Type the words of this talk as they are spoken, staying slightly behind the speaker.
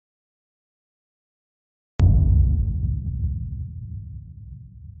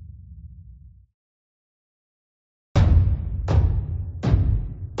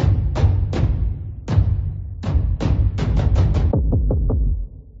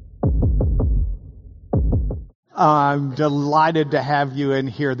I'm delighted to have you in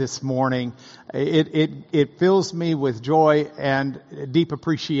here this morning. It fills me with joy and deep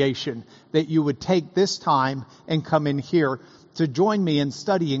appreciation that you would take this time and come in here to join me in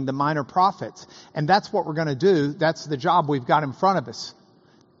studying the Minor Prophets. And that's what we're going to do. That's the job we've got in front of us.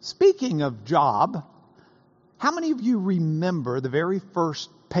 Speaking of job, how many of you remember the very first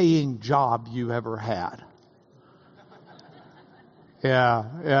paying job you ever had?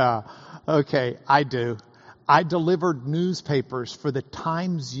 Yeah. Okay, I do. I delivered newspapers for the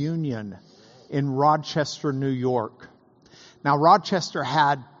Times-Union in Rochester, New York. Now, Rochester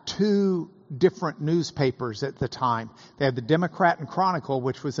had two different newspapers at the time. They had the Democrat and Chronicle,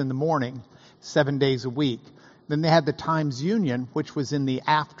 which was in the morning, 7 days a week. Then they had the Times-Union, which was in the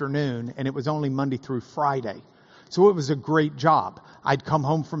afternoon, and it was only Monday through Friday. So it was a great job. I'd come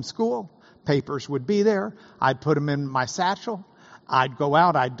home from school, papers would be there, I'd put them in my satchel, I'd go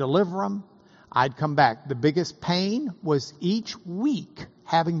out, I'd deliver them, I'd come back. The biggest pain was each week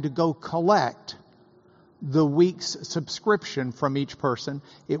having to go collect the week's subscription from each person.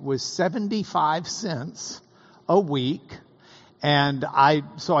 It was 75 cents a week. And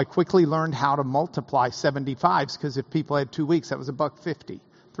so I quickly learned how to multiply 75s, because if people had 2 weeks, that was $1.50.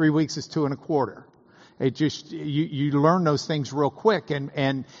 3 weeks is 2 1/4. It just, you learn those things real quick.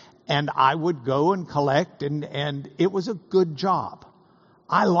 And I would go and collect, and it was a good job.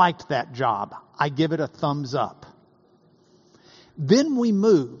 I liked that job. I give it a thumbs up. Then we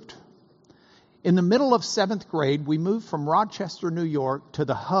moved. In the middle of 7th grade, we moved from Rochester, New York, to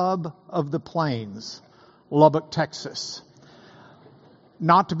the hub of the plains, Lubbock, Texas.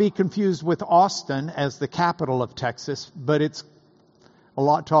 Not to be confused with Austin as the capital of Texas, but to a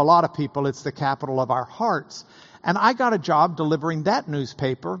lot of people, it's the capital of our hearts. And I got a job delivering that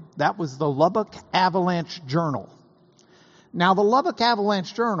newspaper. That was the Lubbock Avalanche Journal. Now, the Lubbock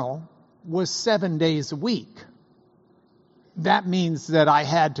Avalanche Journal was 7 days a week. That means that I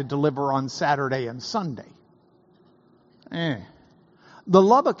had to deliver on Saturday and Sunday. The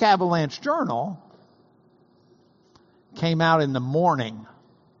Lubbock Avalanche Journal came out in the morning.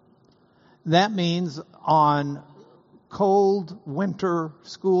 That means on cold winter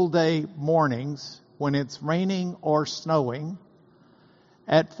school day mornings, when it's raining or snowing,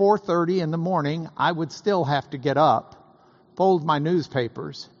 at 4:30 in the morning, I would still have to get up, fold my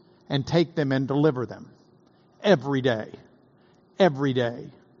newspapers, and take them and deliver them. Every day.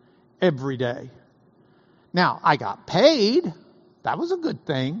 Now, I got paid. That was a good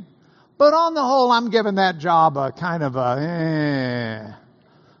thing. But on the whole, I'm giving that job a kind of all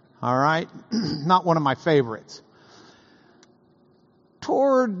right? Not one of my favorites.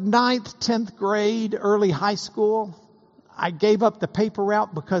 Toward 9th, 10th grade, early high school, I gave up the paper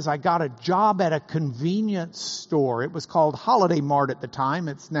route because I got a job at a convenience store. It was called Holiday Mart at the time.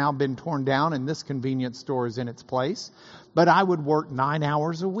 It's now been torn down, and this convenience store is in its place. But I would work 9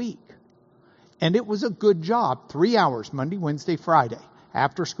 hours a week. And it was a good job. 3 hours, Monday, Wednesday, Friday.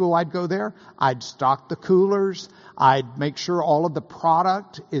 After school, I'd go there. I'd stock the coolers. I'd make sure all of the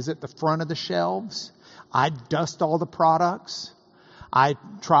product is at the front of the shelves. I'd dust all the products. I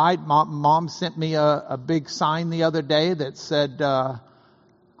tried. Mom sent me a big sign the other day that said,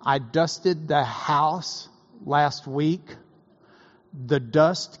 I dusted the house last week. The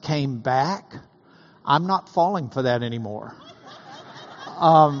dust came back. I'm not falling for that anymore.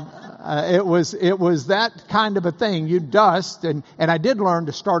 It was that kind of a thing. You dust, and I did learn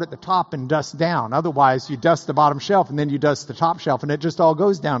to start at the top and dust down. Otherwise, you dust the bottom shelf, and then you dust the top shelf, and it just all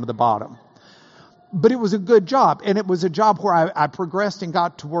goes down to the bottom. But it was a good job, and it was a job where I progressed and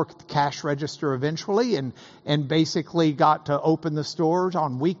got to work at the cash register eventually, and basically got to open the stores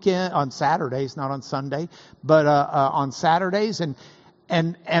on Saturdays, not on Sunday, but on Saturdays, and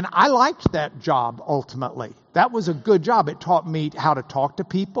I liked that job ultimately. That was a good job. It taught me how to talk to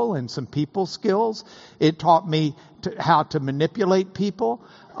people and some people skills. It taught me how to manipulate people,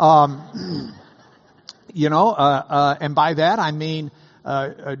 and by that I mean.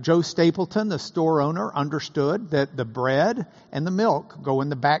 Joe Stapleton, the store owner, understood that the bread and the milk go in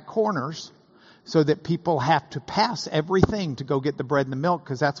the back corners so that people have to pass everything to go get the bread and the milk,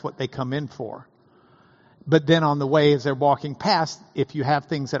 because that's what they come in for. But then on the way, as they're walking past, if you have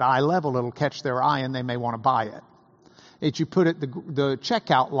things at eye level, it'll catch their eye and they may want to buy it. If you put at the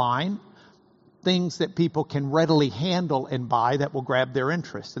checkout line, things that people can readily handle and buy that will grab their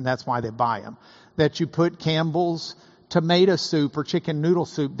interest, and that's why they buy them. That you put Campbell's tomato soup or chicken noodle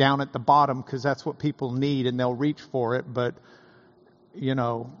soup down at the bottom, because that's what people need and they'll reach for it. But,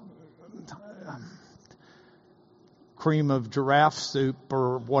 cream of giraffe soup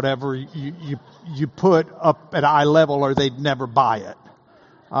or whatever you put up at eye level, or they'd never buy it.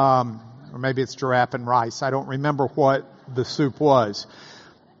 Or maybe it's giraffe and rice. I don't remember what the soup was.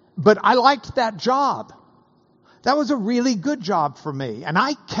 But I liked that job. That was a really good job for me. And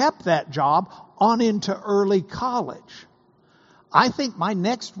I kept that job on into early college. I think my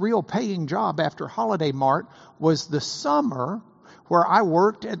next real paying job after Holiday Mart was the summer where I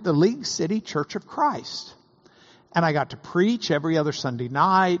worked at the League City Church of Christ. And I got to preach every other Sunday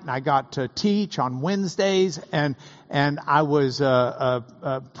night, and I got to teach on Wednesdays, and I was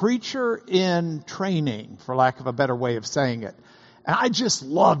a preacher in training, for lack of a better way of saying it. And I just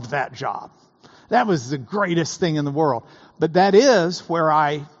loved that job. That was the greatest thing in the world. But that is where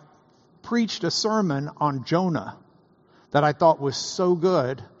I preached a sermon on Jonah that I thought was so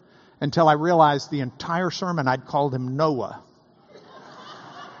good until I realized the entire sermon I'd called him Noah.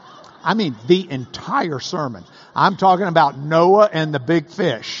 I mean, the entire sermon. I'm talking about Noah and the big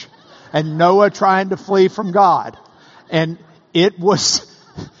fish, and Noah trying to flee from God. And it was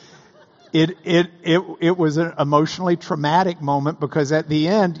an emotionally traumatic moment, because at the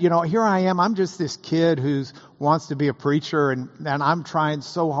end, here I am. I'm just this kid who wants to be a preacher, and I'm trying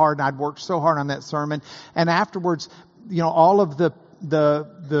so hard, and I'd worked so hard on that sermon. And afterwards, all of the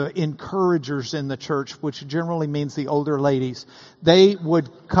encouragers in the church, which generally means the older ladies, they would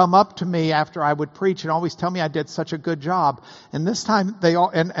come up to me after I would preach and always tell me I did such a good job. And this time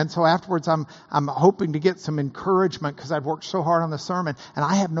so afterwards I'm hoping to get some encouragement, because I'd worked so hard on the sermon and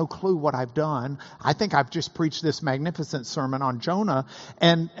I have no clue what I've done. I think I've just preached this magnificent sermon on Jonah,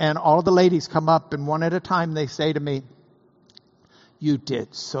 and all the ladies come up, and one at a time they say to me, "You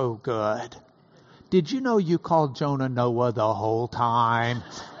did so good. Did you know you called Jonah Noah the whole time?"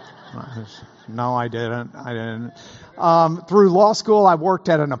 No, I didn't. Through law school, I worked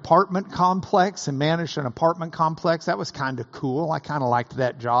at an apartment complex and managed an apartment complex. That was kind of cool. I kind of liked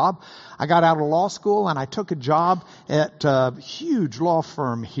that job. I got out of law school and I took a job at a huge law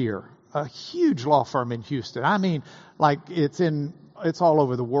firm here. A huge law firm in Houston. I mean, like it's all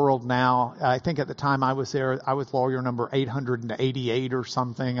over the world now. I think at the time I was there, I was lawyer number 888 or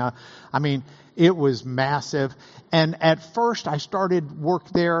something. I mean, it was massive. And at first I started work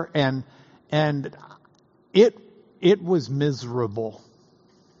there, and it was miserable.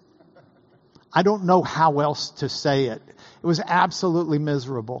 I don't know how else to say it. It was absolutely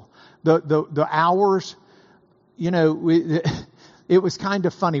miserable. The hours, it was kind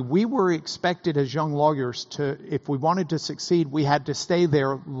of funny. We were expected as young lawyers to, if we wanted to succeed, we had to stay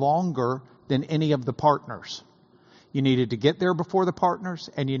there longer than any of the partners. You needed to get there before the partners,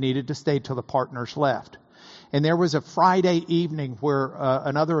 and you needed to stay till the partners left. And there was a Friday evening where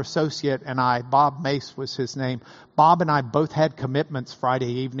another associate and I, Bob Mace was his name, Bob and I both had commitments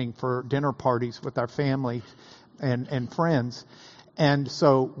Friday evening for dinner parties with our family and friends. And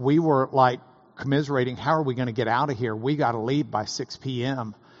so we were like commiserating, how are we going to get out of here? We got to leave by 6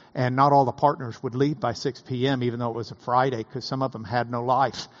 p.m. And not all the partners would leave by 6 p.m., even though it was a Friday, because some of them had no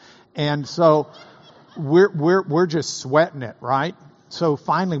life. And so we're just sweating it, right? So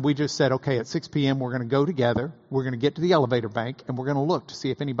finally we just said, okay, at 6 p.m. we're going to go together. We're going to get to the elevator bank, and we're going to look to see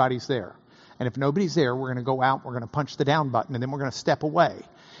if anybody's there. And if nobody's there, we're going to go out, we're going to punch the down button, and then we're going to step away.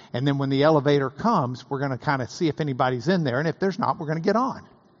 And then when the elevator comes, we're going to kind of see if anybody's in there. And if there's not, we're going to get on.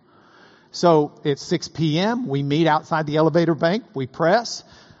 So it's 6 p.m. We meet outside the elevator bank. We press.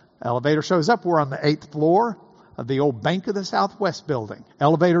 Elevator shows up. We're on the 8th floor of the old Bank of the Southwest building.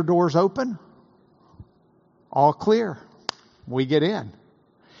 Elevator doors open. All clear. We get in.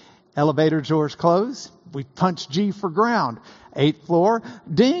 Elevator doors close. We punch G for ground. 8th floor,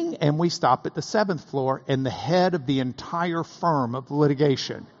 ding, and we stop at the 7th floor, and the head of the entire firm of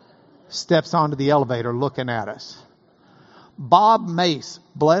litigation steps onto the elevator looking at us. Bob Mace,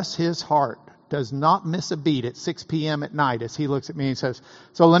 bless his heart, does not miss a beat at 6 p.m. at night as he looks at me and says,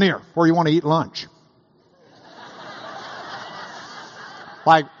 "So Lanier, where do you want to eat lunch?"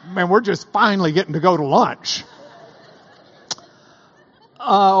 Like, man, we're just finally getting to go to lunch.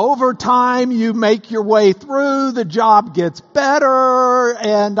 Over time, you make your way through, the job gets better,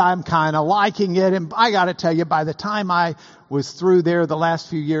 and I'm kind of liking it. And I got to tell you, by the time I was through there the last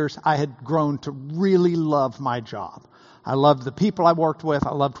few years, I had grown to really love my job. I loved the people I worked with.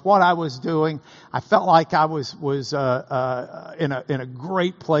 I loved what I was doing. I felt like I was in a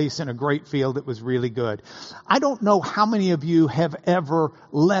great place, in a great field. It was really good. I don't know how many of you have ever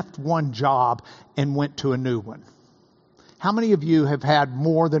left one job and went to a new one. How many of you have had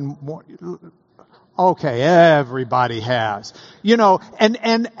more than one? Okay, everybody has.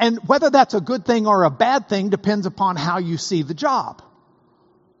 And whether that's a good thing or a bad thing depends upon how you see the job.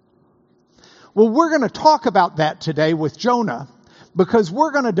 Well, we're going to talk about that today with Jonah, because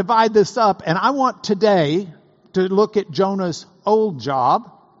we're going to divide this up, and I want today to look at Jonah's old job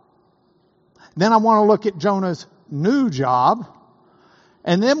Then I want to look at Jonah's new job.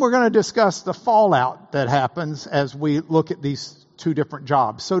 And then we're going to discuss the fallout that happens as we look at these two different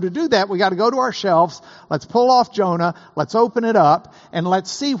jobs. So to do that, we got to go to our shelves. Let's pull off Jonah. Let's open it up and let's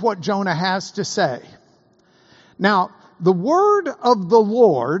see what Jonah has to say. Now, the word of the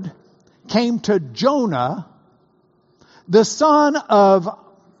Lord came to Jonah, the son of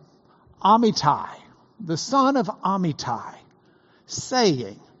Amittai,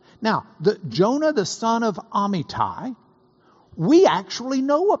 saying. Now, Jonah, the son of Amittai, we actually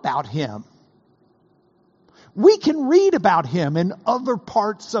know about him. We can read about him in other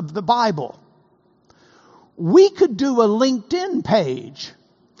parts of the Bible. We could do a LinkedIn page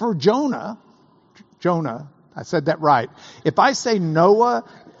for Jonah. Jonah, I said that right. If I say Noah,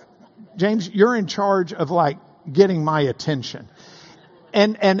 James, you're in charge of getting my attention.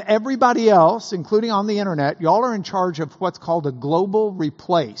 And everybody else, including on the internet, y'all are in charge of what's called a global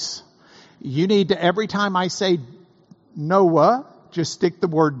replace. You need to, every time I say Noah, just stick the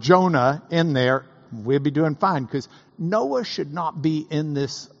word Jonah in there. We'll be doing fine, because Noah should not be in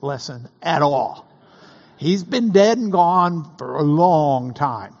this lesson at all. He's been dead and gone for a long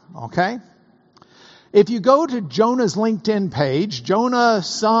time, okay? If you go to Jonah's LinkedIn page, Jonah,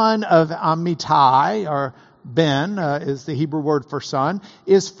 son of Amittai, or Ben is the Hebrew word for son,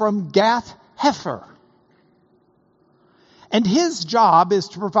 is from Gath Hepher. And his job is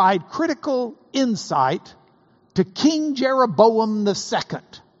to provide critical insight to King Jeroboam II.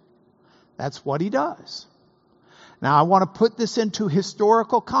 That's what he does. Now, I want to put this into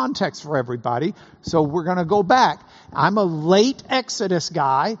historical context for everybody, so we're going to go back. I'm a late Exodus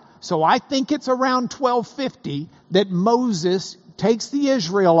guy, so I think it's around 1250 that Moses takes the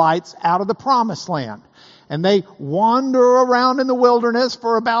Israelites out of the Promised Land. And they wander around in the wilderness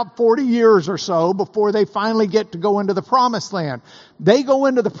for about 40 years or so before they finally get to go into the Promised Land. They go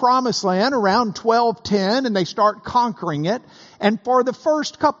into the Promised Land around 1210 and they start conquering it. And for the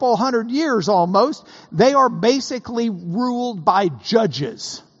first couple hundred years almost, they are basically ruled by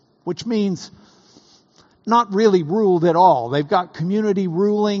judges, which means not really ruled at all. They've got community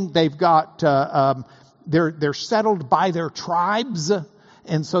ruling. They've got, they're settled by their tribes.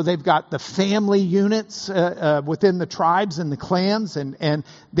 And so they've got the family units within the tribes and the clans, and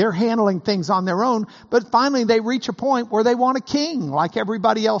they're handling things on their own. But finally they reach a point where they want a king like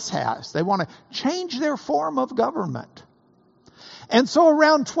everybody else has. They want to change their form of government. And so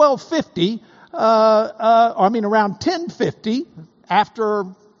around 1250, around 1050, after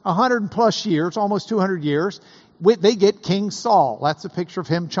 100 plus years, almost 200 years, they get King Saul. That's a picture of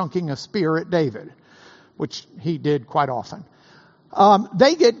him chunking a spear at David, which he did quite often.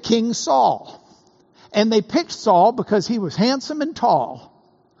 They get King Saul. And they picked Saul because he was handsome and tall,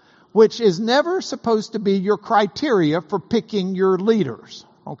 which is never supposed to be your criteria for picking your leaders.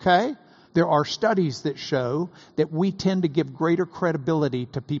 Okay? There are studies that show that we tend to give greater credibility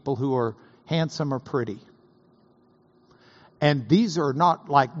to people who are handsome or pretty. And these are not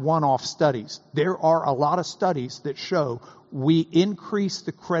like one-off studies. There are a lot of studies that show we increase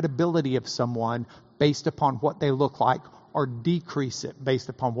the credibility of someone based upon what they look like, or decrease it based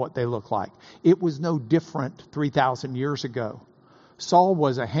upon what they look like. It was no different 3,000 years ago. Saul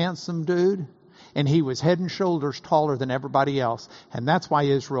was a handsome dude, and he was head and shoulders taller than everybody else. And that's why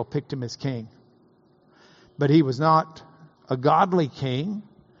Israel picked him as king. But he was not a godly king.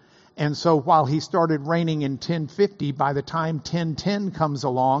 And so while he started reigning in 1050, by the time 1010 comes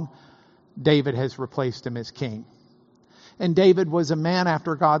along, David has replaced him as king. And David was a man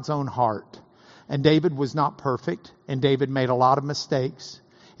after God's own heart. And David was not perfect, and David made a lot of mistakes,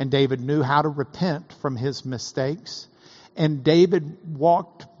 and David knew how to repent from his mistakes. And David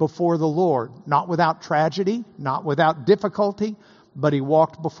walked before the Lord, not without tragedy, not without difficulty, but he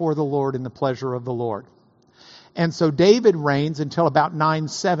walked before the Lord in the pleasure of the Lord. And so David reigns until about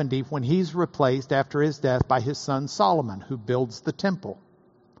 970, when he's replaced after his death by his son Solomon, who builds the temple.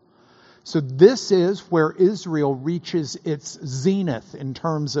 So this is where Israel reaches its zenith in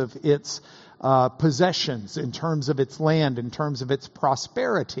terms of its possessions, in terms of its land, in terms of its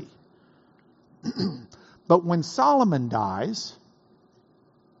prosperity. But when Solomon dies,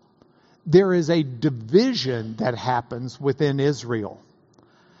 there is a division that happens within Israel.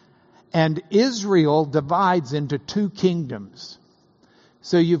 And Israel divides into two kingdoms.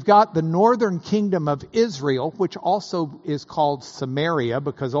 So you've got the northern kingdom of Israel, which also is called Samaria,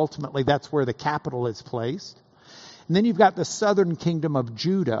 because ultimately that's where the capital is placed. And then you've got the southern kingdom of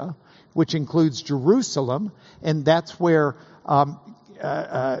Judah, which includes Jerusalem, and that's where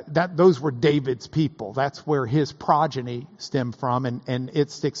those were David's people. That's where his progeny stemmed from, and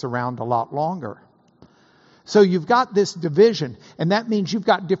it sticks around a lot longer. So you've got this division, and that means you've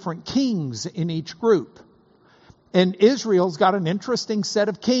got different kings in each group. And Israel's got an interesting set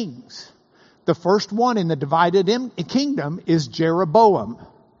of kings. The first one in the divided kingdom is Jeroboam.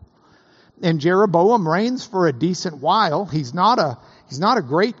 And Jeroboam reigns for a decent while. He's not a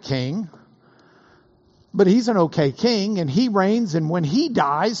great king, but he's an okay king, and he reigns, and when he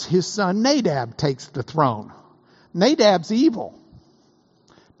dies, his son Nadab takes the throne. Nadab's evil.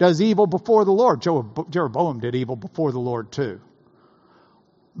 Does evil before the Lord. Jeroboam did evil before the Lord too.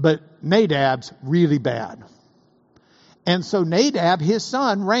 But Nadab's really bad. And so Nadab, his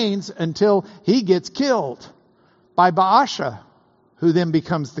son, reigns until he gets killed by Baasha, who then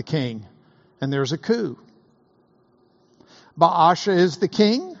becomes the king. And there's a coup. Baasha is the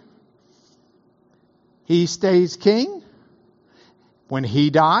king. He stays king. When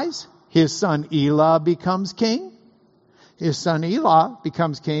he dies, his son Elah becomes king. His son Elah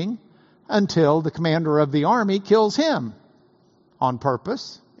becomes king until the commander of the army kills him on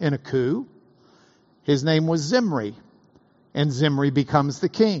purpose in a coup. His name was Zimri. And Zimri becomes the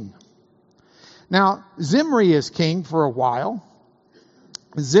king. Now, Zimri is king for a while.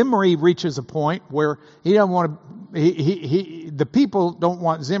 Zimri reaches a point where he doesn't want to, the people don't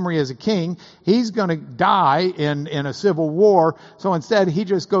want Zimri as a king. He's going to die in a civil war. So instead, he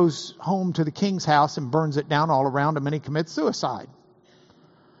just goes home to the king's house and burns it down all around him, and he commits suicide.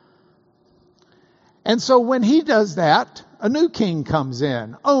 And so when he does that, a new king comes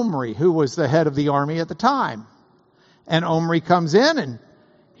in, Omri, who was the head of the army at the time. And Omri comes in, and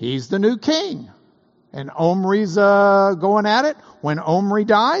he's the new king. And Omri's going at it. When Omri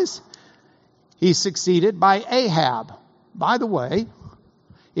dies, he's succeeded by Ahab. By the way,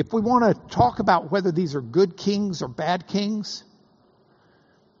 if we want to talk about whether these are good kings or bad kings,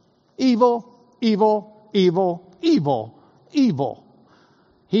 evil, evil, evil, evil, evil.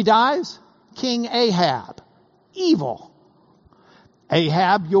 He dies, King Ahab, evil.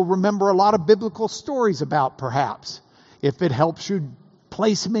 Ahab, you'll remember a lot of biblical stories about, perhaps. If it helps you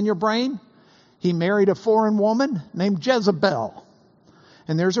place him in your brain, he married a foreign woman named Jezebel.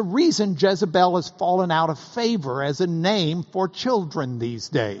 And there's a reason Jezebel has fallen out of favor as a name for children these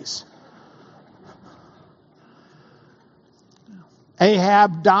days.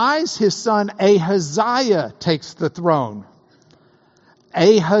 Ahab dies. His son Ahaziah takes the throne.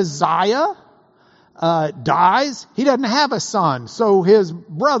 Ahaziah dies. He doesn't have a son, so his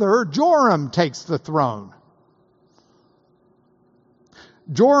brother Joram takes the throne.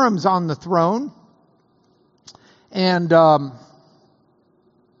 Joram's on the throne, and doesn't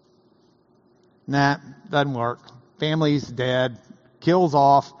work. Family's dead, kills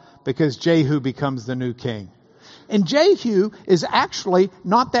off because Jehu becomes the new king. And Jehu is actually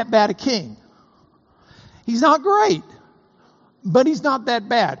not that bad a king. He's not great, but he's not that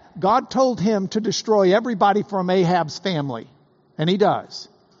bad. God told him to destroy everybody from Ahab's family, and he does.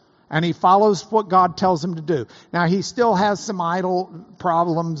 And he follows what God tells him to do. Now, he still has some idol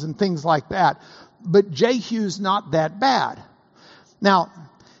problems and things like that. But Jehu's not that bad. Now,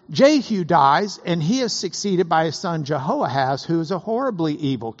 Jehu dies, and he is succeeded by his son Jehoahaz, who is a horribly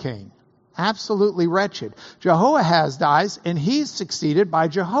evil king. Absolutely wretched. Jehoahaz dies, and he's succeeded by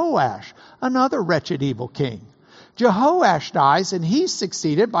Jehoash, another wretched evil king. Jehoash dies, and he's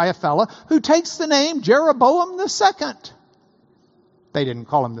succeeded by a fellow who takes the name Jeroboam II. They didn't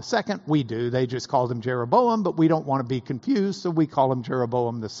call him the second. We do. They just called him Jeroboam, but we don't want to be confused, so we call him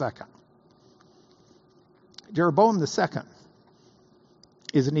Jeroboam II. Jeroboam II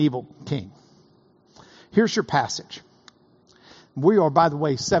is an evil king. Here's your passage. We are, by the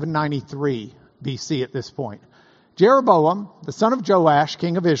way, 793 BC at this point. Jeroboam, the son of Joash,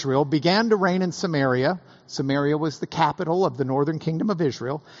 king of Israel, began to reign in Samaria. Samaria was the capital of the northern kingdom of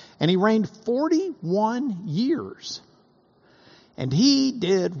Israel. And he reigned 41 years. And he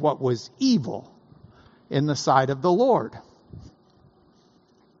did what was evil in the sight of the Lord.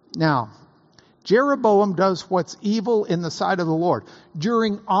 Now, Jeroboam does what's evil in the sight of the Lord.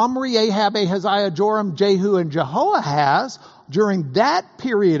 During Omri, Ahab, Ahaziah, Joram, Jehu, and Jehoahaz, during that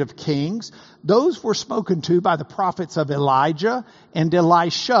period of kings, those were spoken to by the prophets of Elijah and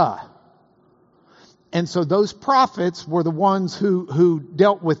Elisha. And so those prophets were the ones who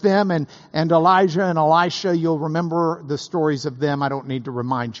dealt with them, and Elijah and Elisha, you'll remember the stories of them. I don't need to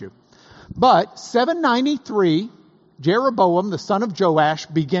remind you. But 793, Jeroboam, the son of Joash,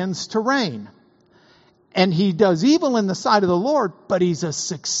 begins to reign. And he does evil in the sight of the Lord, but he's a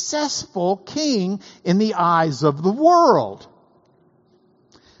successful king in the eyes of the world.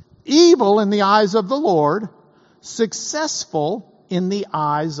 Evil in the eyes of the Lord, successful in the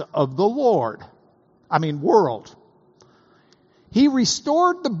eyes of the world. He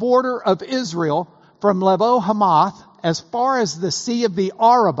restored the border of Israel from Lebo Hamath as far as the sea of the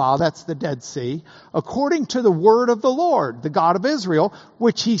Arabah, that's the Dead Sea, according to the word of the Lord, the God of Israel,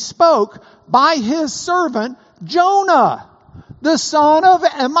 which he spoke by his servant Jonah, the son of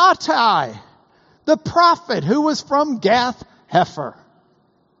Amittai, the prophet who was from Gath Hepher.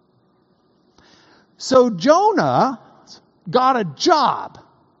 So Jonah got a job.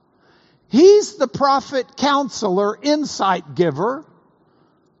 He's the prophet, counselor, insight giver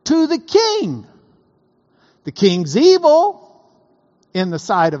to the king. The king's evil in the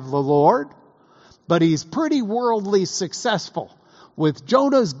sight of the Lord, but he's pretty worldly successful. With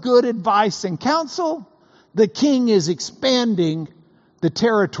Jonah's good advice and counsel, the king is expanding the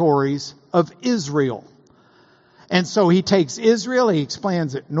territories of Israel. And so he takes Israel, he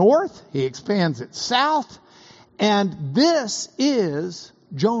expands it north, he expands it south, and this is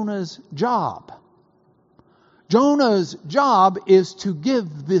Jonah's job. Jonah's job is to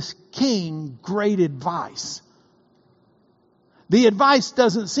give this king great advice. The advice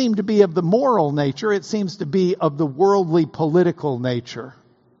doesn't seem to be of the moral nature, it seems to be of the worldly political nature.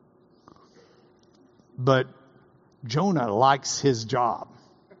 But Jonah likes his job.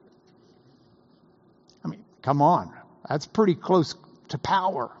 I mean, come on, that's pretty close to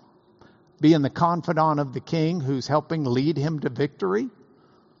power. Being the confidant of the king who's helping lead him to victory.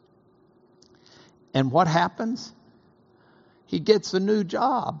 And what happens? He gets a new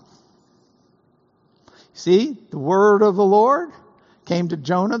job. See, the word of the Lord came to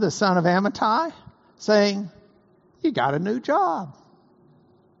Jonah, the son of Amittai, saying, you got a new job.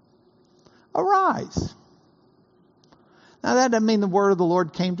 Arise. Now that doesn't mean the word of the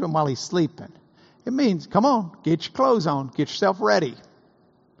Lord came to him while he's sleeping. It means, come on, get your clothes on, get yourself ready.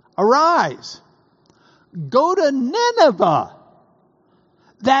 Arise. Go to Nineveh,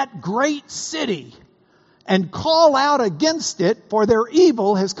 that great city, and call out against it, for their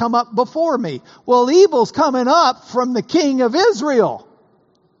evil has come up before me. Well, evil's coming up from the king of Israel.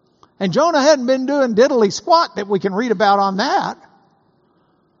 And Jonah hadn't been doing diddly squat that we can read about on that.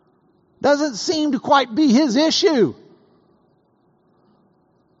 Doesn't seem to quite be his issue.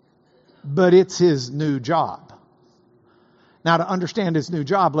 But it's his new job. Now, to understand his new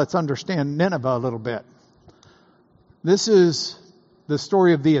job, let's understand Nineveh a little bit. This is the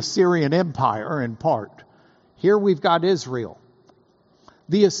story of the Assyrian Empire in part. Here we've got Israel.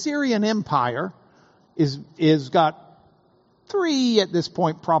 The Assyrian Empire is got 3 at this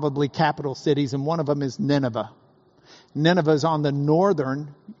point probably capital cities, and one of them is Nineveh. Nineveh is on the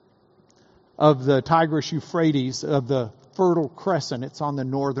northern of the Tigris-Euphrates, of the Fertile Crescent. It's on the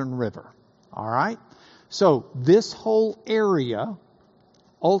northern river. All right? So this whole area,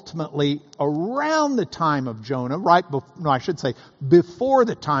 ultimately around the time of Jonah, before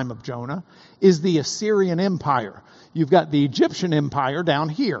the time of Jonah, is the Assyrian Empire. You've got the Egyptian Empire down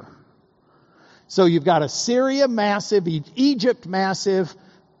here. So you've got Assyria massive, Egypt massive,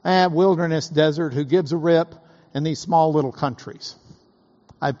 wilderness desert who gives a rip, and these small little countries.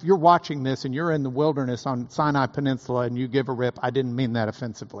 If you're watching this and you're in the wilderness on Sinai Peninsula and you give a rip, I didn't mean that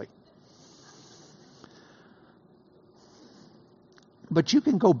offensively. But you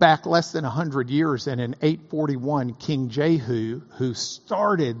can go back less than 100 years, and in 841, King Jehu, who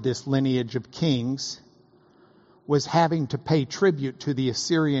started this lineage of kings, was having to pay tribute to the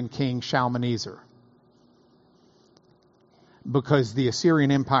Assyrian king Shalmaneser. Because the Assyrian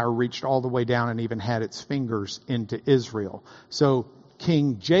Empire reached all the way down and even had its fingers into Israel. So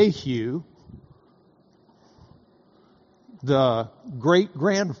King Jehu, the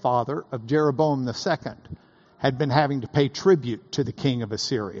great-grandfather of Jeroboam II, had been having to pay tribute to the king of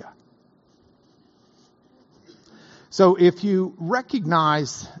Assyria. So if you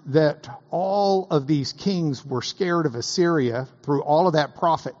recognize that all of these kings were scared of Assyria through all of that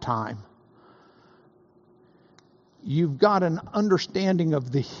prophet time, you've got an understanding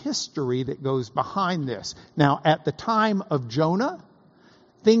of the history that goes behind this. Now, at the time of Jonah,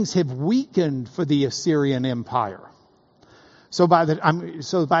 things have weakened for the Assyrian Empire. So by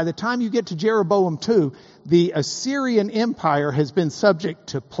the time you get to Jeroboam II, the Assyrian Empire has been subject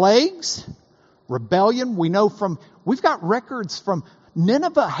to plagues, rebellion. We've got records from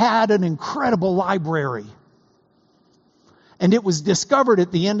Nineveh had an incredible library. And it was discovered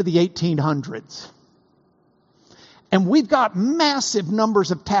at the end of the 1800s. And we've got massive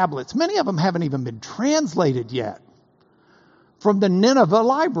numbers of tablets. Many of them haven't even been translated yet from the Nineveh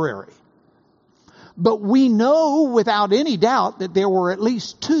library. But we know without any doubt that there were at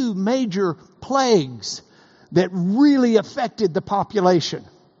least 2 major plagues that really affected the population.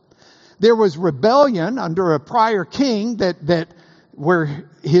 There was rebellion under a prior king where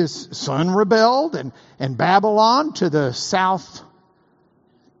his son rebelled, and Babylon to the southeast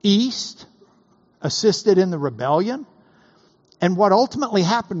assisted in the rebellion. And what ultimately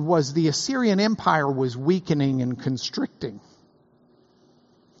happened was the Assyrian Empire was weakening and constricting.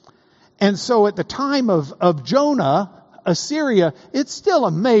 And so at the time of Jonah, Assyria, it's still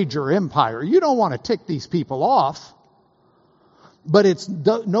a major empire. You don't want to tick these people off. But it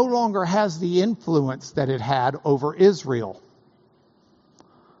no longer has the influence that it had over Israel.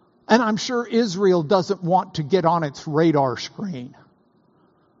 And I'm sure Israel doesn't want to get on its radar screen.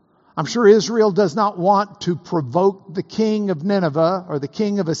 I'm sure Israel does not want to provoke the king of Nineveh or the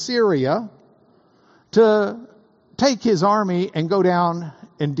king of Assyria to take his army and go down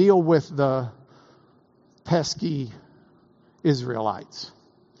and deal with the pesky Israelites.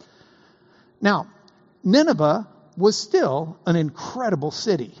 Now, Nineveh was still an incredible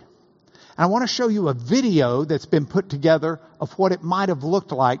city. And I want to show you a video that's been put together of what it might have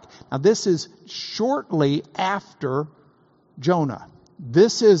looked like. Now, this is shortly after Jonah.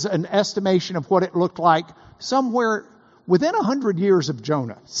 This is an estimation of what it looked like somewhere within 100 years of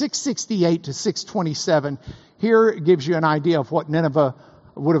Jonah, 668 to 627. Here it gives you an idea of what Nineveh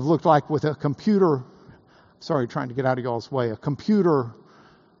would have looked like with a computer, trying to get out of y'all's way, a computer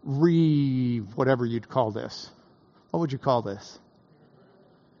whatever you'd call this. What would you call this?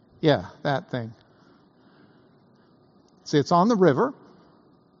 Yeah, that thing. See, it's on the river.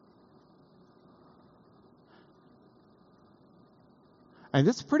 And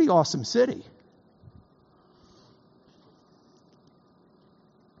it's a pretty awesome city.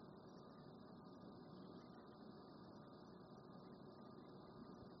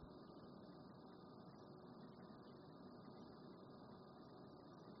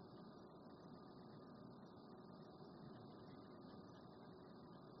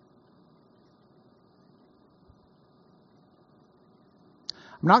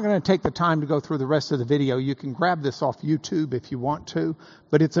 I'm not going to take the time to go through the rest of the video. You can grab this off YouTube if you want to,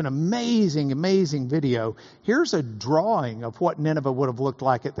 but it's an amazing, amazing video. Here's a drawing of what Nineveh would have looked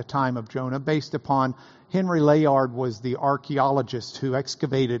like at the time of Jonah, based upon Henry Layard was the archaeologist who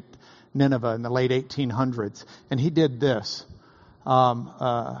excavated Nineveh in the late 1800s, and he did this.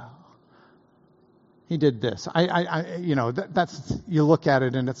 He did this. That's you look at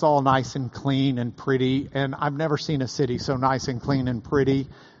it and it's all nice and clean and pretty. And I've never seen a city so nice and clean and pretty.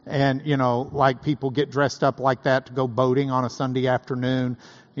 And, like people get dressed up like that to go boating on a Sunday afternoon,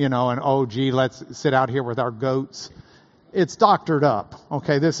 and oh, gee, let's sit out here with our goats. It's doctored up.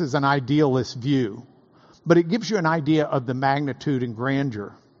 Okay, this is an idealist view. But it gives you an idea of the magnitude and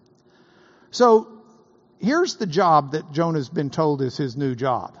grandeur. So here's the job that Jonah's been told is his new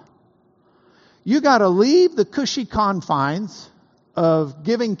job. You got to leave the cushy confines of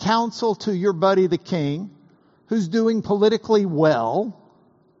giving counsel to your buddy the king, who's doing politically well,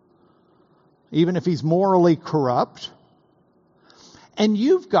 even if he's morally corrupt. And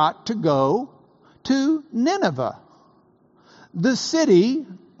you've got to go to Nineveh, the city,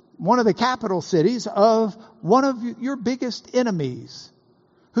 one of the capital cities of one of your biggest enemies,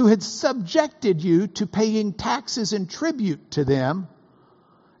 who had subjected you to paying taxes and tribute to them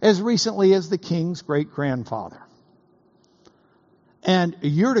as recently as the king's great-grandfather. And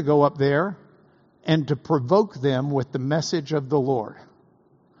you're to go up there and to provoke them with the message of the Lord.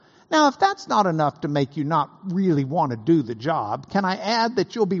 Now, if that's not enough to make you not really want to do the job, can I add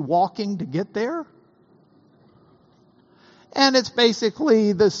that you'll be walking to get there? And it's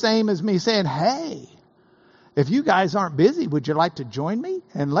basically the same as me saying, hey, if you guys aren't busy, would you like to join me?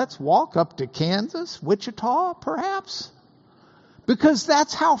 And let's walk up to Kansas, Wichita, perhaps? Because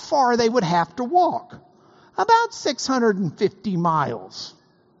that's how far they would have to walk. About 650 miles.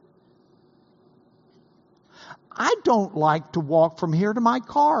 I don't like to walk from here to my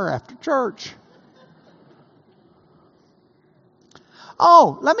car after church.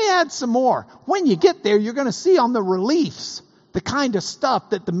 Oh, let me add some more. When you get there, you're going to see on the reliefs the kind of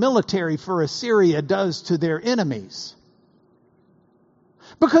stuff that the military for Assyria does to their enemies.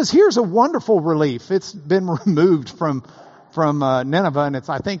 Because here's a wonderful relief. It's been removed from Nineveh, and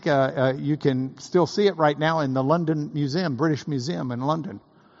I think you can still see it right now in the London Museum, British Museum in London.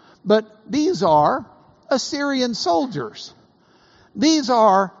 But these are Assyrian soldiers. These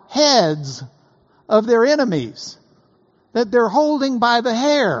are heads of their enemies that they're holding by the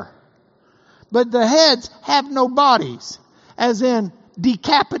hair. But the heads have no bodies, as in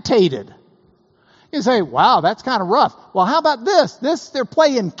decapitated. You say, wow, that's kind of rough. Well, how about this? They're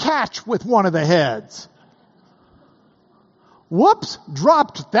playing catch with one of the heads. Whoops,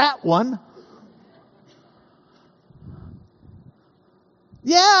 dropped that one.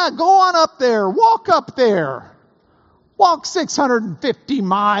 Yeah, go on up there. Walk up there. Walk 650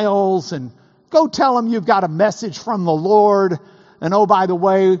 miles and go tell them you've got a message from the Lord. And oh, by the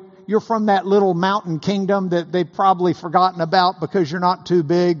way, you're from that little mountain kingdom that they've probably forgotten about because you're not too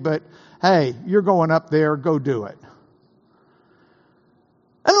big, but hey, you're going up there, go do it.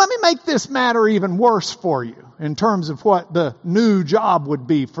 And let me make this matter even worse for you in terms of what the new job would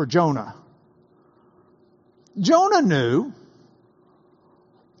be for Jonah. Jonah knew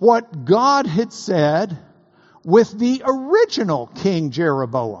what God had said with the original King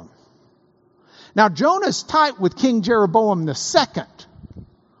Jeroboam. Now, Jonah's tight with King Jeroboam II.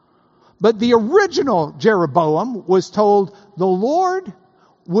 But the original Jeroboam was told, the Lord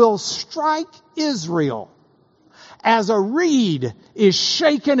will strike Israel as a reed is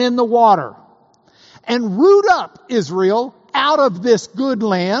shaken in the water, and root up Israel out of this good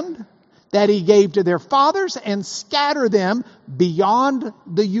land that he gave to their fathers and scatter them beyond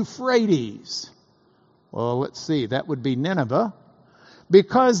the Euphrates. Well, let's see, that would be Nineveh,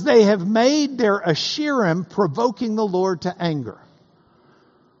 because they have made their Asherim provoking the Lord to anger.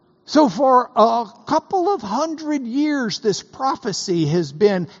 So for a couple of 100 years, this prophecy has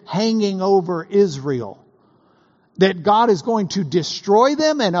been hanging over Israel, that God is going to destroy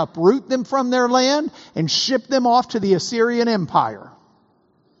them and uproot them from their land and ship them off to the Assyrian Empire.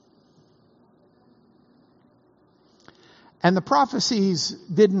 And the prophecies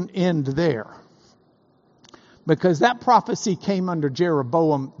didn't end there, because that prophecy came under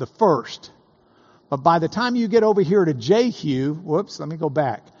Jeroboam the first. But by the time you get over here to Jehu,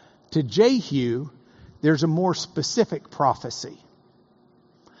 to Jehu, there's a more specific prophecy.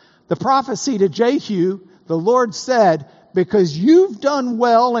 The prophecy to Jehu, the Lord said, because you've done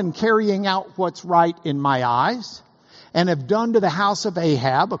well in carrying out what's right in my eyes, and have done to the house of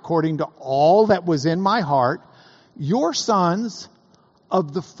Ahab according to all that was in my heart, your sons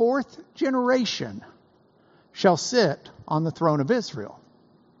of the fourth generation shall sit on the throne of Israel.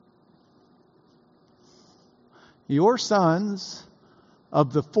 Your sons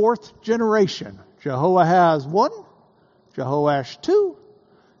of the fourth generation, Jehoahaz 1, Jehoash 2,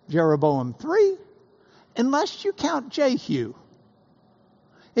 Jeroboam 3, unless you count Jehu.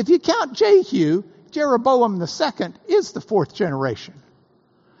 If you count Jehu, Jeroboam the second is the fourth generation.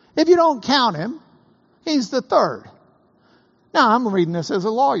 If you don't count him, he's the third. Now, I'm reading this as a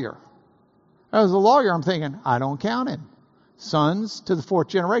lawyer. As a lawyer, I'm thinking, I don't count him. Sons to the fourth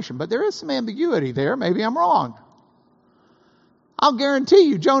generation. But there is some ambiguity there. Maybe I'm wrong. I'll guarantee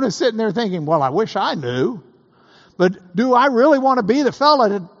you, Jonah's sitting there thinking, well, I wish I knew. But do I really want to be the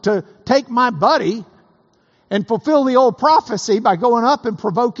fella to take my buddy and fulfill the old prophecy by going up and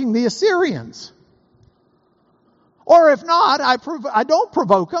provoking the Assyrians? Or if not, I don't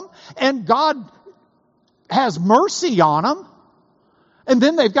provoke them, and God has mercy on them, and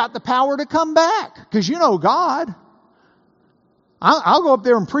then they've got the power to come back. Because you know God. I'll go up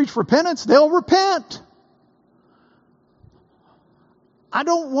there and preach repentance. They'll repent. I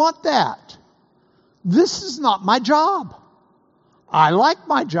don't want that. This is not my job. I like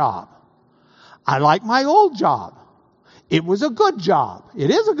my job. I like my old job. It was a good job. It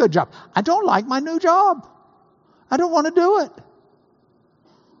is a good job. I don't like my new job. I don't want to do it.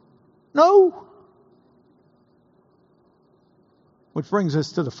 No. Which brings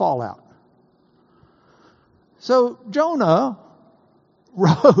us to the fallout. So Jonah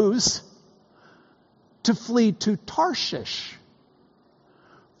rose to flee to Tarshish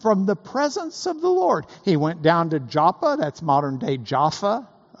from the presence of the Lord. He went down to Joppa, that's modern day Jaffa,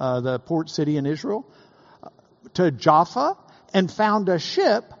 the port city in Israel, to Jaffa, and found a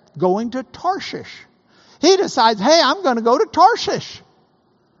ship going to Tarshish. He decides, hey, I'm going to go to Tarshish.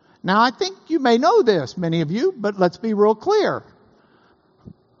 Now, I think you may know this, many of you, but let's be real clear.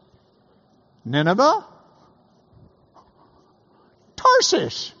 Nineveh,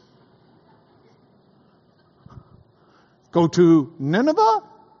 Tarshish. Go to Nineveh,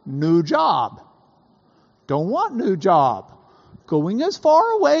 new job. Don't want new job. Going as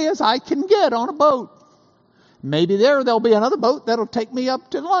far away as I can get on a boat. Maybe there'll be another boat that'll take me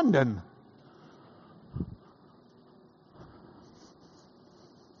up to London.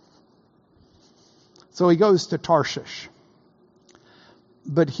 So he goes to Tarshish.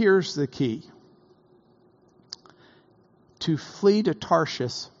 But here's the key. To flee to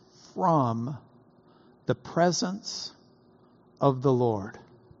Tarshish from the presence of the Lord.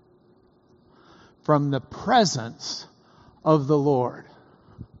 From the presence of the Lord.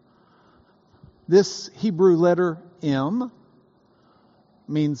 This Hebrew letter M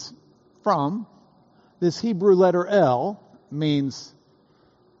means from. This Hebrew letter L means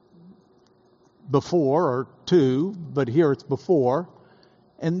before or to, but here it's before.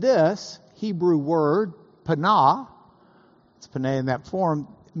 And this Hebrew word, panah, it's panah in that form,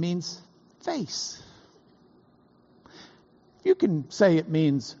 means face. You can say it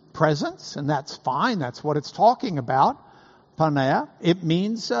means presence, and that's fine. That's what it's talking about. Panea. It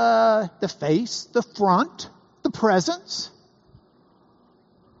means the face, the front, the presence.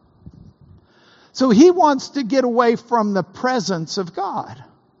 So he wants to get away from the presence of God,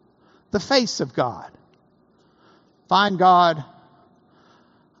 the face of God. Fine, God,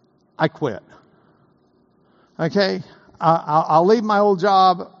 I quit. Okay? I'll leave my old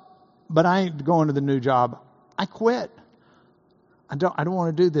job, but I ain't going to the new job. I quit. I don't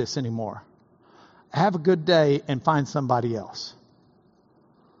want to do this anymore. Have a good day and find somebody else.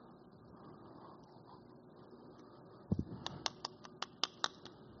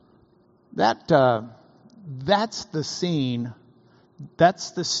 That's the scene.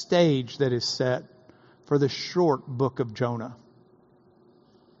 That's the stage that is set for the short book of Jonah.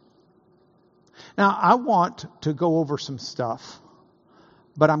 Now, I want to go over some stuff,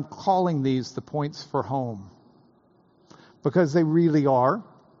 but I'm calling these the points for home because they really are.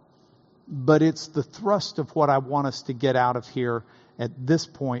 But it's the thrust of what I want us to get out of here at this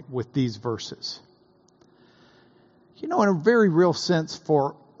point with these verses. You know, in a very real sense,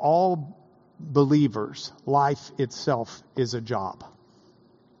 for all believers, life itself is a job.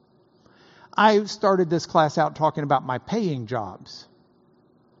 I started this class out talking about my paying jobs.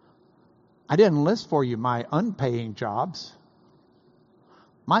 I didn't list for you my unpaying jobs.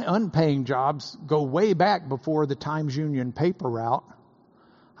 My unpaying jobs go way back before the Times Union paper route.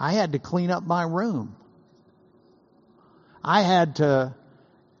 I had to clean up my room. My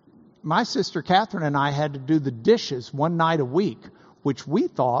sister Catherine and I had to do the dishes one night a week, which we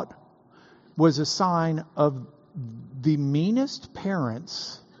thought was a sign of the meanest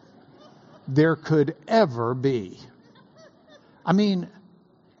parents there could ever be. I mean,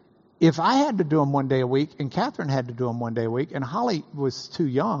 if I had to do them one day a week and Catherine had to do them one day a week and Holly was too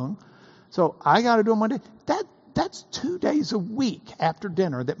young, so I got to do them one day, that's 2 days a week after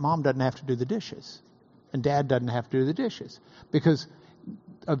dinner that Mom doesn't have to do the dishes and Dad doesn't have to do the dishes because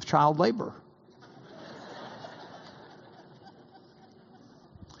of child labor.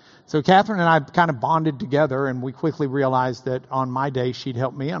 So Catherine and I kind of bonded together, and we quickly realized that on my day she'd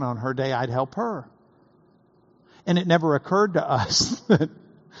help me and on her day I'd help her. And it never occurred to us that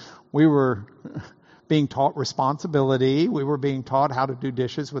we were being taught responsibility. We were being taught how to do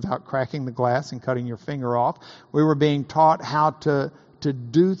dishes without cracking the glass and cutting your finger off. We were being taught how to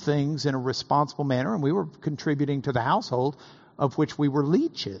do things in a responsible manner, and we were contributing to the household of which we were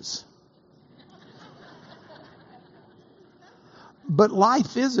leeches. But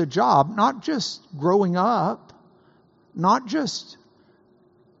life is a job, not just growing up, not just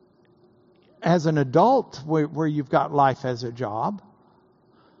as an adult where you've got life as a job,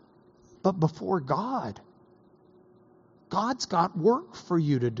 but before God. God's got work for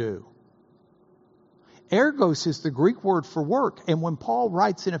you to do. Ergos is the Greek word for work. And when Paul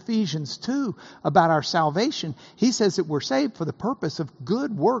writes in Ephesians 2 about our salvation, he says that we're saved for the purpose of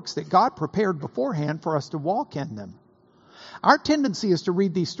good works that God prepared beforehand for us to walk in them. Our tendency is to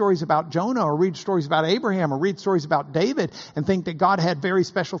read these stories about Jonah or read stories about Abraham or read stories about David and think that God had very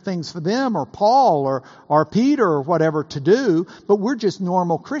special things for them or Paul or Peter or whatever to do, but we're just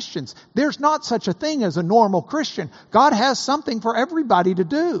normal Christians. There's not such a thing as a normal Christian. God has something for everybody to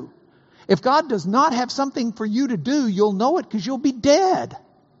do. If God does not have something for you to do, you'll know it because you'll be dead.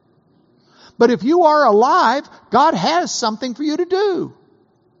 But if you are alive, God has something for you to do.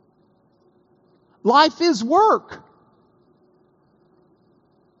 Life is work.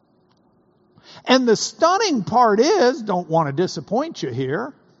 And the stunning part is, don't want to disappoint you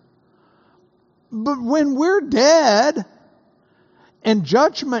here, but when we're dead and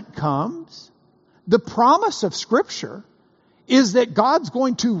judgment comes, the promise of Scripture is that God's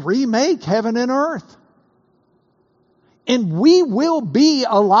going to remake heaven and earth. And we will be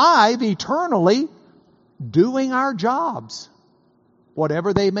alive eternally doing our jobs,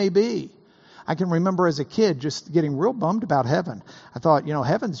 whatever they may be. I can remember as a kid just getting real bummed about heaven. I thought,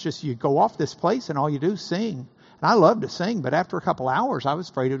 heaven's just you go off this place and all you do is sing. And I love to sing, but after a couple hours, I was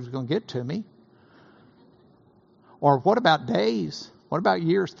afraid it was going to get to me. Or what about days? What about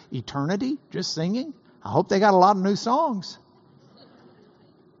years? Eternity? Just singing? I hope they got a lot of new songs.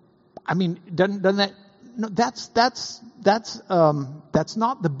 I mean, doesn't that? No, that's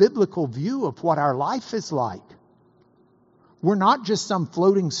not the biblical view of what our life is like. We're not just some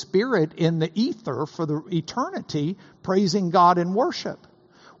floating spirit in the ether for the eternity praising God in worship.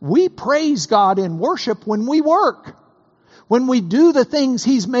 We praise God in worship when we work, when we do the things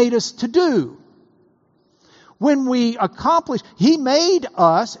He's made us to do. when we accomplish, He made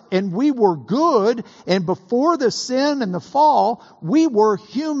us and we were good, and before the sin and the fall, we were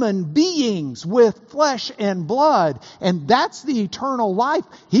human beings with flesh and blood. And that's the eternal life.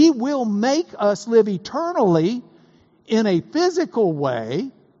 He will make us live eternally in a physical way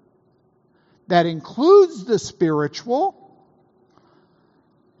that includes the spiritual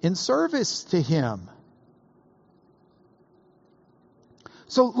in service to Him.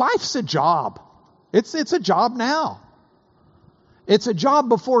 So life's a job. It's a job now. It's a job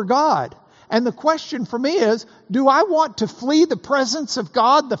before God. And the question for me is, do I want to flee the presence of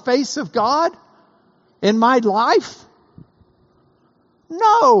God, the face of God in my life?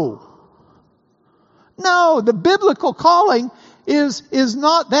 No. No, the biblical calling is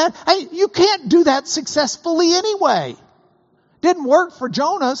not that. Hey, you can't do that successfully anyway. Didn't work for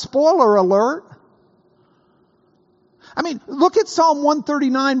Jonah, spoiler alert. I mean, look at Psalm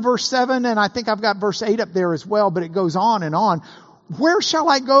 139 verse 7, and I think I've got verse 8 up there as well, but it goes on and on. Where shall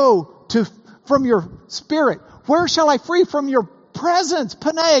I go from your spirit? Where shall I flee from your presence?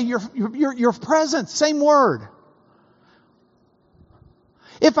 Panei, your presence, same word.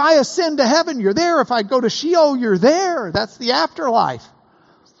 If I ascend to heaven, you're there. If I go to Sheol, you're there. That's the afterlife.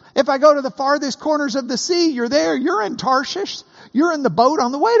 If I go to the farthest corners of the sea, you're there. You're in Tarshish. You're in the boat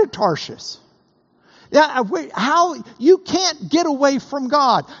on the way to Tarshish. Yeah, how you can't get away from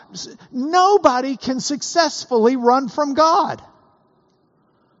God. Nobody can successfully run from God.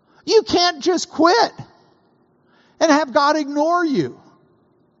 You can't just quit and have God ignore you.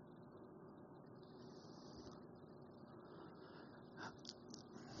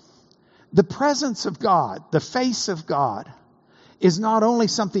 The presence of God, the face of God, is not only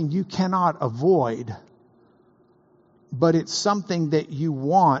something you cannot avoid, but it's something that you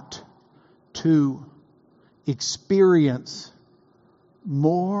want to experience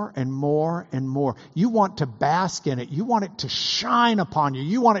more and more and more. You want to bask in it. You want it to shine upon you.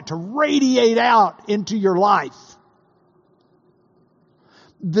 You want it to radiate out into your life.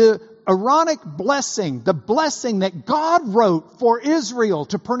 The Aaronic blessing, the blessing that God wrote for Israel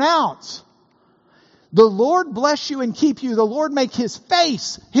to pronounce. The Lord bless you and keep you. The Lord make His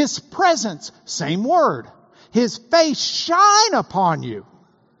face, His presence, same word, His face shine upon you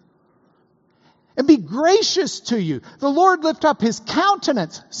and be gracious to you. The Lord lift up His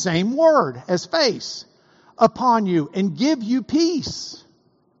countenance, same word as face, upon you and give you peace.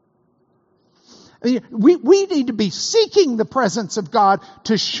 We need to be seeking the presence of God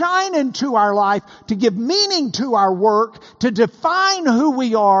to shine into our life, to give meaning to our work, to define who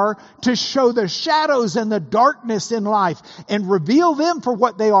we are, to show the shadows and the darkness in life and reveal them for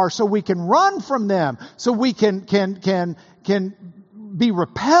what they are so we can run from them, so we can be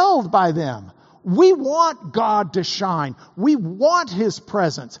repelled by them. We want God to shine. We want His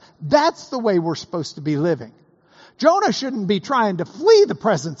presence. That's the way we're supposed to be living. Jonah shouldn't be trying to flee the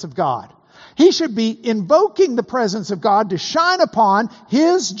presence of God. He should be invoking the presence of God to shine upon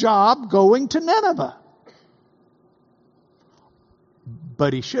his job going to Nineveh.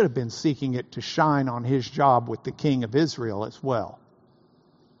 But he should have been seeking it to shine on his job with the king of Israel as well.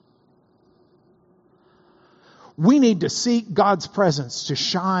 We need to seek God's presence to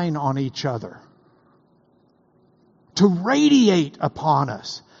shine on each other, to radiate upon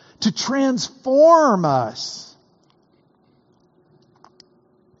us, to transform us.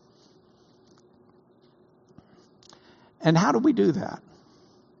 And how do we do that?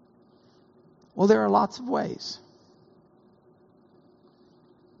 Well, there are lots of ways.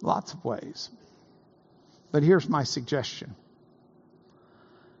 Lots of ways. But here's my suggestion.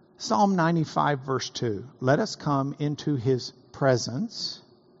 Psalm 95 verse 2. Let us come into His presence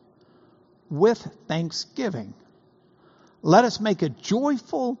with thanksgiving. Let us make a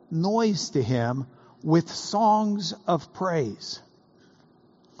joyful noise to Him with songs of praise.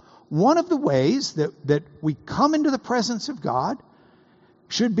 One of the ways that we come into the presence of God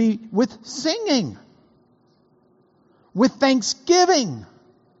should be with singing, with thanksgiving.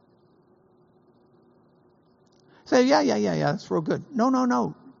 Say, yeah, that's real good.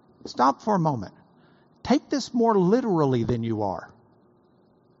 No. Stop for a moment. Take this more literally than you are.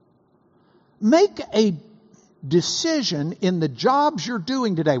 Make a decision in the jobs you're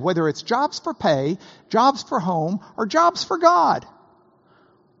doing today, whether it's jobs for pay, jobs for home, or jobs for God,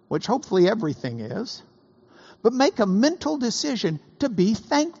 which hopefully everything is. But make a mental decision to be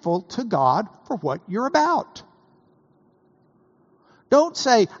thankful to God for what you're about. Don't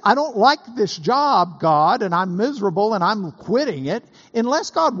say, I don't like this job, God, and I'm miserable and I'm quitting it.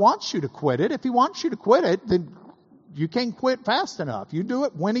 Unless God wants you to quit it. If He wants you to quit it, then you can't quit fast enough. You do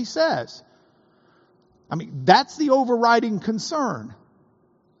it when He says. I mean, that's the overriding concern.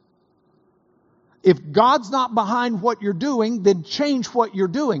 If God's not behind what you're doing, then change what you're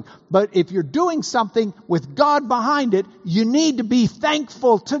doing. But if you're doing something with God behind it, you need to be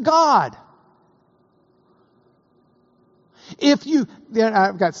thankful to God.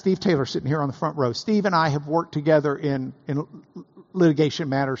 I've got Steve Taylor sitting here on the front row. Steve and I have worked together in litigation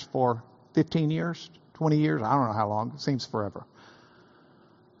matters for 15 years, 20 years. I don't know how long. It seems forever.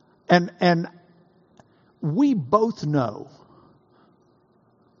 And we both know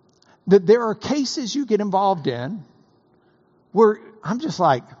that there are cases you get involved in where I'm just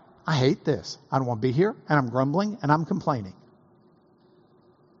like, I hate this. I don't want to be here. And I'm grumbling and I'm complaining.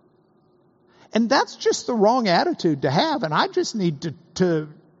 And that's just the wrong attitude to have. And I just need to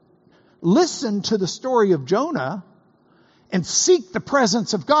listen to the story of Jonah and seek the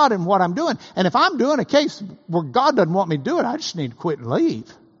presence of God in what I'm doing. And if I'm doing a case where God doesn't want me to do it, I just need to quit and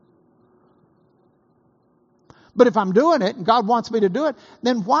leave. But if I'm doing it and God wants me to do it,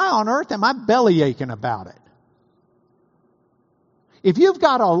 then why on earth am I belly aching about it? If you've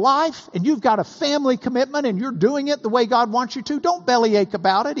got a life and you've got a family commitment and you're doing it the way God wants you to, don't bellyache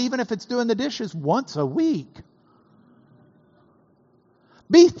about it, even if it's doing the dishes once a week.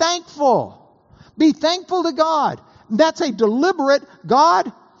 Be thankful. Be thankful to God. That's a deliberate,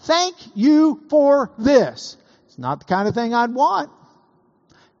 God, thank you for this. It's not the kind of thing I'd want.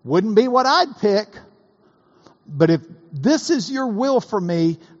 Wouldn't be what I'd pick. But if this is your will for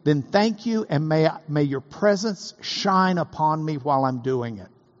me, then thank you, and may your presence shine upon me while I'm doing it.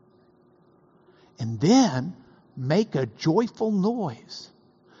 And then make a joyful noise.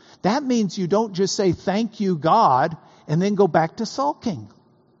 That means you don't just say thank you, God, and then go back to sulking.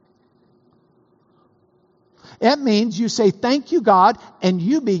 That means you say thank you, God, and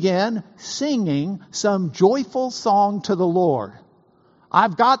you begin singing some joyful song to the Lord.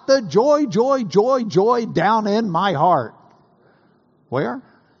 I've got the joy, joy, joy, joy down in my heart. Where?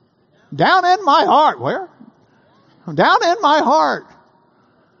 Down in my heart. Where? Down in my heart.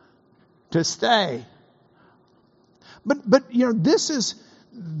 To stay. But you know, this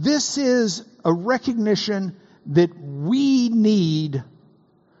is a recognition that we need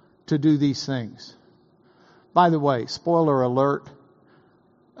to do these things. By the way, spoiler alert,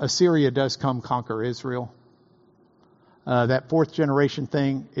 Assyria does come conquer Israel. That fourth generation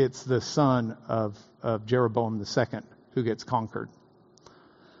thing, it's the son of Jeroboam II who gets conquered.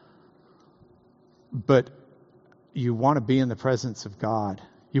 But you want to be in the presence of God.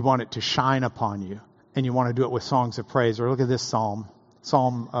 You want it to shine upon you. And you want to do it with songs of praise. Or look at this psalm.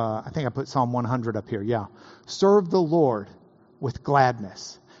 I think I put Psalm 100 up here. Yeah. Serve the Lord with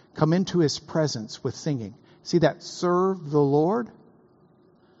gladness. Come into His presence with singing. See that? Serve the Lord.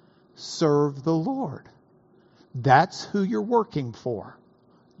 Serve the Lord. That's who you're working for.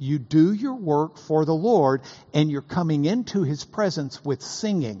 You do your work for the Lord, and you're coming into His presence with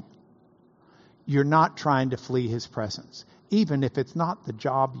singing. You're not trying to flee His presence, even if it's not the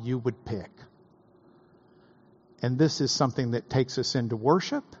job you would pick. And this is something that takes us into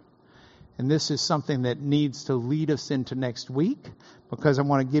worship, and this is something that needs to lead us into next week, because I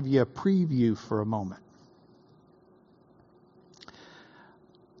want to give you a preview for a moment.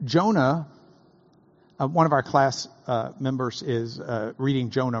 Jonah, one of our class members is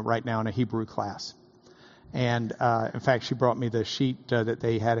reading Jonah right now in a Hebrew class. And in fact, she brought me the sheet that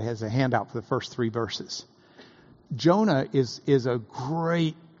they had as a handout for the first 3 verses. Jonah is a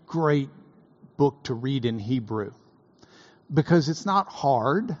great, great book to read in Hebrew because it's not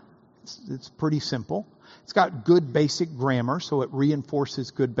hard. It's pretty simple. It's got good basic grammar, so it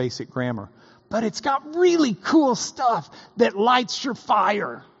reinforces good basic grammar. But it's got really cool stuff that lights your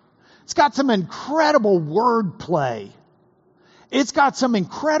fire. It's got some incredible wordplay. It's got some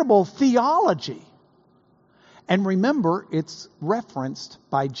incredible theology. And remember, it's referenced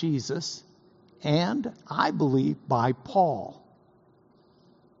by Jesus and, I believe, by Paul.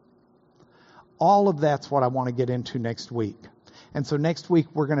 All of that's what I want to get into next week. And so next week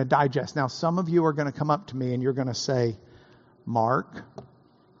we're going to digest. Now, some of you are going to come up to me and you're going to say, Mark,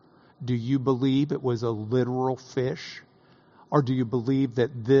 do you believe it was a literal fish? Or do you believe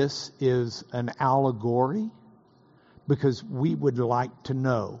that this is an allegory? Because we would like to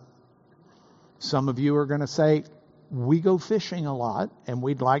know. Some of you are going to say, we go fishing a lot and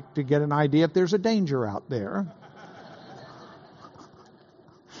we'd like to get an idea if there's a danger out there.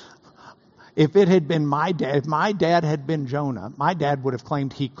 If it had been my dad, if my dad had been Jonah, my dad would have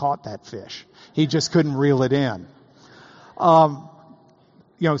claimed he caught that fish. He just couldn't reel it in.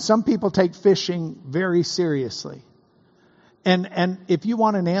 Some people take fishing very seriously. And if you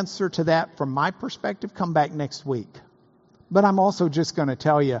want an answer to that from my perspective, come back next week. But I'm also just going to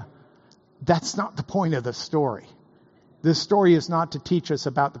tell you, that's not the point of the story. This story is not to teach us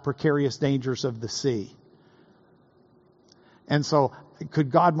about the precarious dangers of the sea. And so,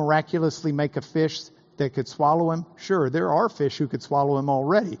 could God miraculously make a fish that could swallow him? Sure, there are fish who could swallow him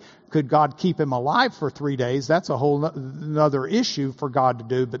already. Could God keep him alive for 3 days? That's a whole another issue for God to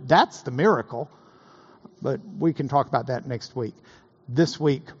do, but that's the miracle. But we can talk about that next week. This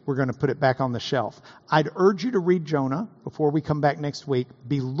week, we're going to put it back on the shelf. I'd urge you to read Jonah before we come back next week.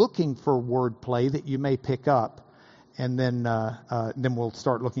 Be looking for wordplay that you may pick up. And then we'll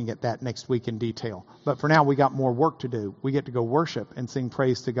start looking at that next week in detail. But for now, we got more work to do. We get to go worship and sing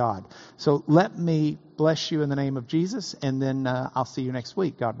praise to God. So let me bless you in the name of Jesus, and then I'll see you next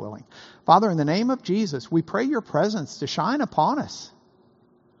week, God willing. Father, in the name of Jesus, we pray your presence to shine upon us.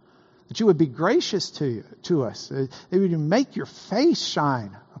 That you would be gracious to us. That you would make your face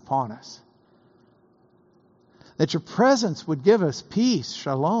shine upon us. That your presence would give us peace,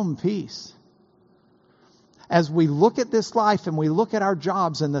 shalom, peace. As we look at this life and we look at our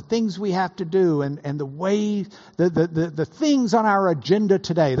jobs and the things we have to do and the way, the things on our agenda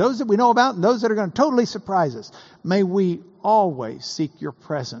today, those that we know about and those that are going to totally surprise us, may we always seek your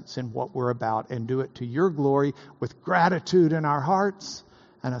presence in what we're about and do it to your glory with gratitude in our hearts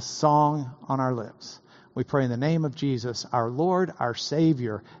and a song on our lips. We pray in the name of Jesus, our Lord, our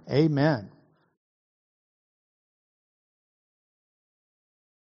Savior. Amen.